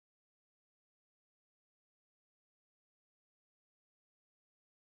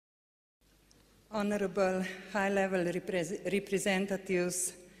Honorable high-level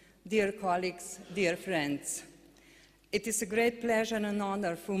representatives, dear colleagues, dear friends. It is a great pleasure and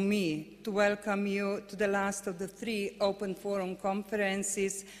honor for me to welcome you to the last of the 3 Open Forum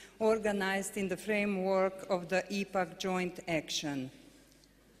conferences organized in the framework of the EPAAC Joint Action.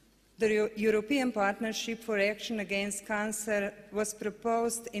 The European Partnership for Action Against Cancer was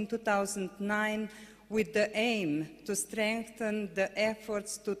proposed in 2009 with the aim to strengthen the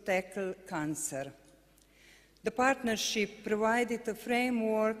efforts to tackle cancer. The partnership provided a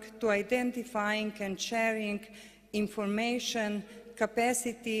framework to identifying and sharing information,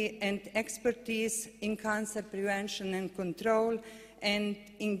 capacity and expertise in cancer prevention and control, and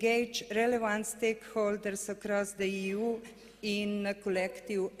engage relevant stakeholders across the EU in a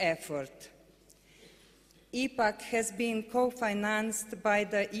collective effort. EPAAC has been co-financed by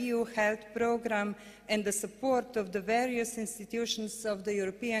the EU Health Programme, and the support of the various institutions of the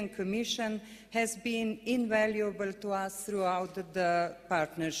European Commission has been invaluable to us throughout the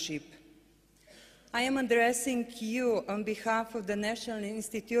partnership. I am addressing you on behalf of the National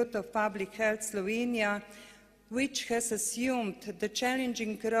Institute of Public Health Slovenia, which has assumed the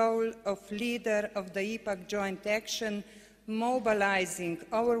challenging role of leader of the EPAAC Joint Action, mobilizing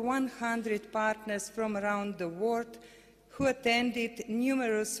over 100 partners from around the world who attended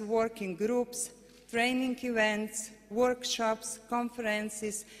numerous working groups, training events, workshops,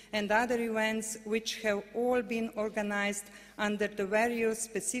 conferences and other events which have all been organized under the various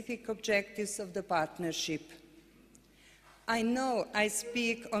specific objectives of the partnership. I know I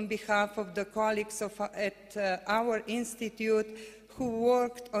speak on behalf of the colleagues at our institute who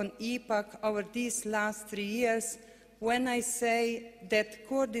worked on EPAAC over these last 3 years when I say that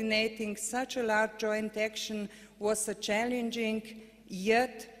coordinating such a large joint action was a challenging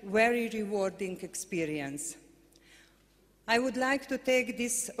yet very rewarding experience. I would like to take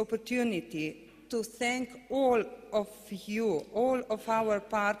this opportunity to thank all of you, all of our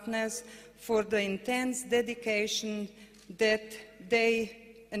partners, for the intense dedication that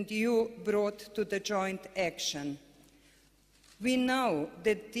they and you brought to the joint action. We know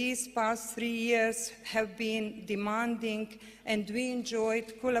that these past 3 years have been demanding, and we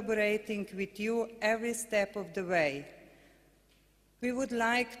enjoyed collaborating with you every step of the way. We would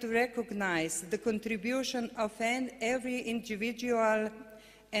like to recognize the contribution of every individual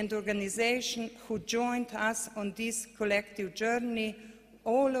and organization who joined us on this collective journey.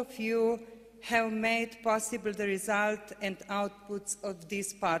 All of you have made possible the result and outputs of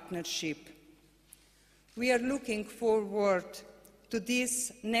this partnership. We are looking forward to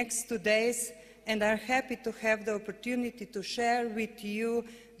these next 2 days and are happy to have the opportunity to share with you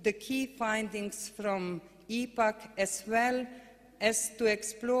the key findings from EPAAC, as well as to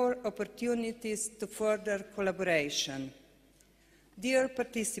explore opportunities to further collaboration. Dear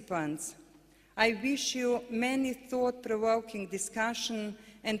participants, I wish you many thought-provoking discussion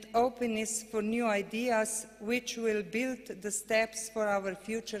and openness for new ideas which will build the steps for our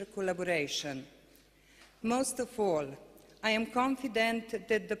future collaboration. Most of all, I am confident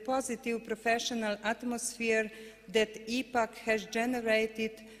that the positive professional atmosphere that EPAAC has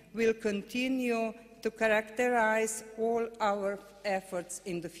generated will continue to characterize all our efforts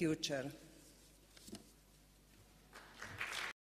in the future.